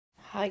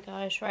Hi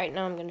guys, right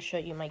now I'm going to show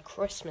you my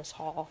Christmas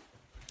haul.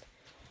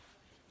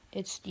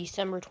 It's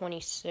December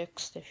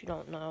 26th, if you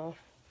don't know.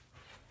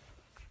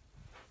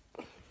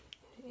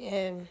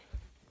 And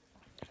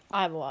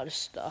I have a lot of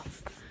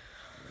stuff.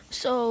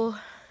 So,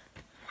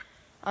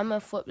 I'm going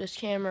to flip this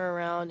camera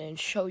around and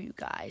show you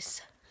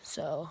guys.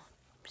 So,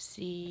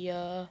 see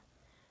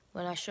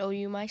when I show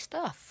you my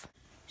stuff.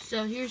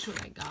 So, here's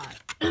what I got.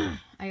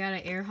 I got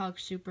an Airhawk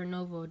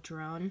Supernova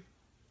drone.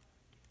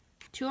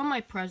 Two of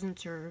my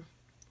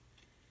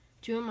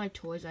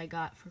toys I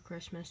got for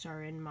Christmas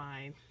are in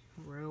my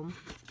room.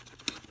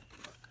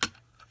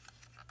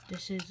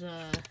 This is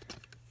a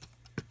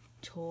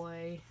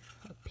toy,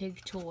 a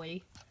pig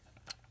toy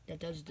that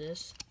does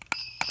this.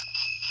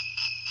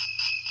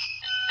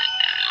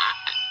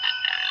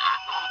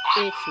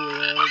 It's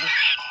weird.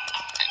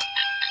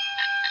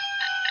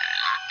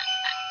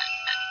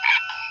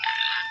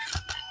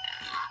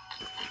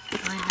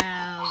 I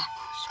have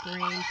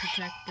screen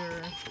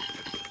protector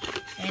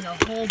and a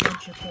whole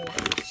bunch of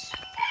toys.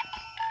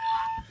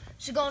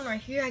 So going right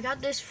here, I got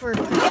this for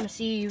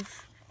Christmas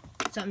Eve.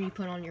 Something you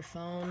put on your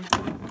phone.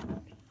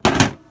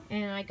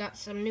 And I got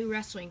some new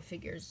wrestling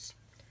figures.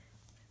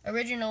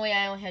 Originally,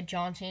 I only had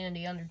John Cena and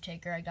The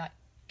Undertaker. I got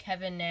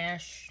Kevin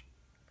Nash,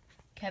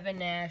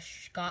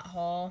 Scott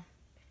Hall,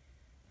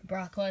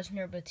 Brock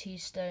Lesnar,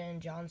 Batista,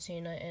 and John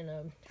Cena in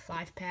a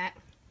 5-pack.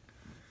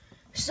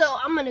 So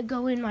I'm going to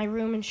go in my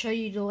room and show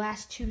you the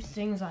last two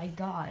things I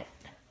got.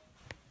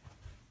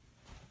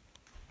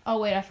 Oh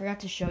wait, I forgot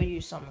to show you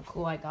something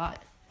cool I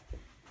got.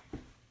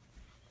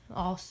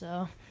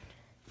 Also,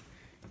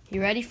 you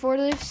ready for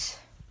this?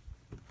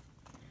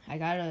 I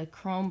got a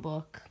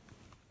Chromebook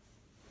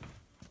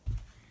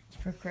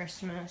for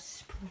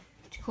Christmas.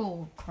 It's a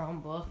cool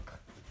Chromebook.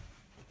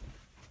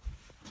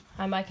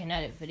 I might can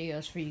edit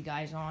videos for you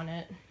guys on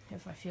it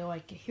if I feel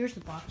like it. Here's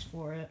the box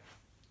for it.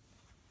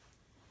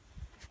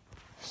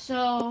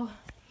 So,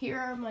 here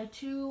are my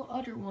two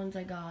other ones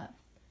I got.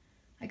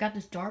 I got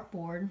this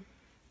dartboard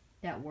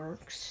that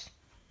works.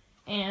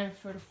 And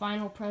for the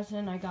final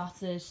present, I got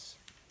this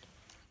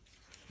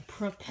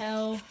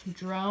Propel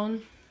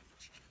drone.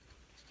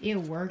 It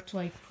worked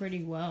like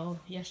pretty well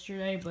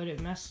yesterday, but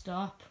it messed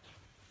up.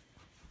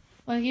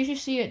 Like you should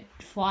see it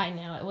fly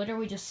now. It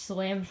literally just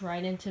slams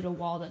right into the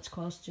wall that's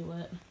close to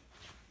it.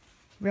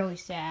 Really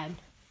sad.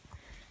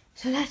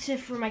 So that's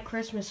it for my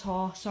Christmas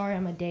haul. Sorry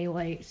I'm a day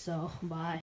late, so bye.